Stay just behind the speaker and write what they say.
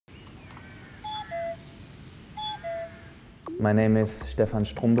My name is Stefan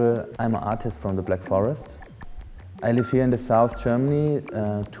Strumbel. I'm an artist from the Black Forest. I live here in the South Germany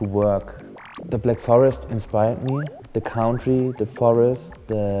to work. The Black Forest inspired me. The country, the forest,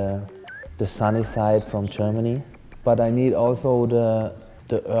 the sunny side from Germany. But I need also the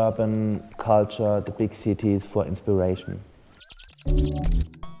urban culture, the big cities for inspiration.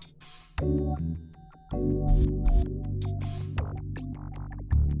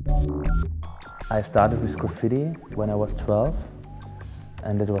 I started with graffiti when I was 12,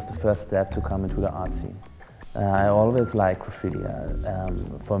 and it was the first step to come into the art scene. I always liked graffiti.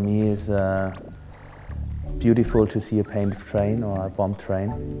 For me, it's beautiful to see a painted train or a bombed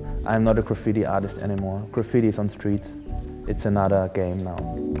train. I'm not a graffiti artist anymore. Graffiti is on streets. It's another game now.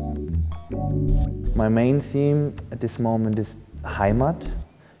 My main theme at this moment is heimat.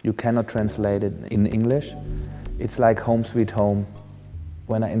 You cannot translate it in English. It's like home sweet home.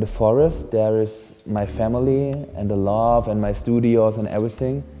 When I'm in the forest, there is my family and the love and my studios and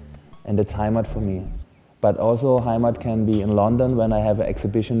everything, and it's heimat for me. But also heimat can be in London when I have an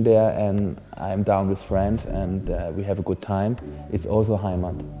exhibition there and I'm down with friends and we have a good time. It's also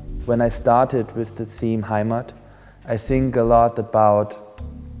heimat. When I started with the theme heimat, I think a lot about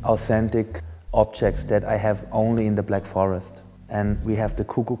authentic objects that I have only in the Black Forest. And we have the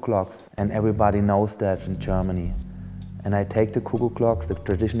cuckoo clocks, and everybody knows that in Germany. And I take the cuckoo clocks, the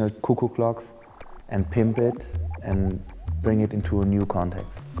traditional cuckoo clocks, and pimp it and bring it into a new context.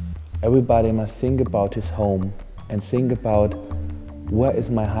 Everybody must think about his home and think about, where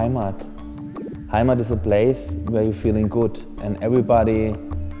is my heimat? Heimat is a place where you're feeling good, and everybody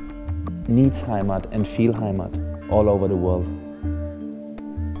needs heimat and feel heimat all over the world.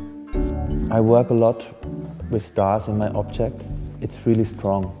 I work a lot with stars in my objects. It's really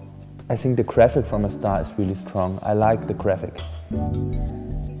strong. I think the graphic from a star is really strong. I like the graphic.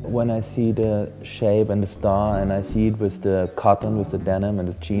 When I see the shape and the star and I see it with the cotton, with the denim and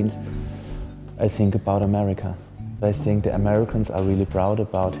the jeans, I think about America. I think the Americans are really proud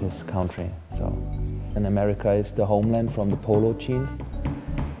about his country. And America is the homeland from the Polo jeans.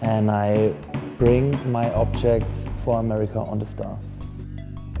 And I bring my objects for America on the star.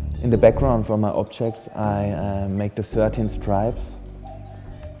 In the background from my objects, I make the 13 stripes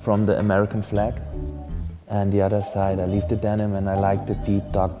from the American flag, and the other side I leave the denim and I like the deep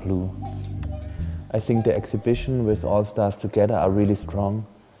dark blue. I think the exhibition with all stars together are really strong.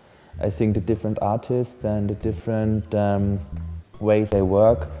 I think the different artists and the different ways they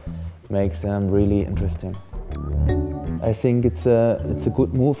work makes them really interesting. I think it's a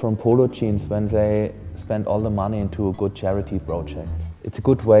good move from Polo jeans when they spend all the money into a good charity project. It's a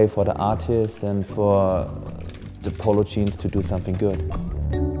good way for the artists and for the Polo jeans to do something good.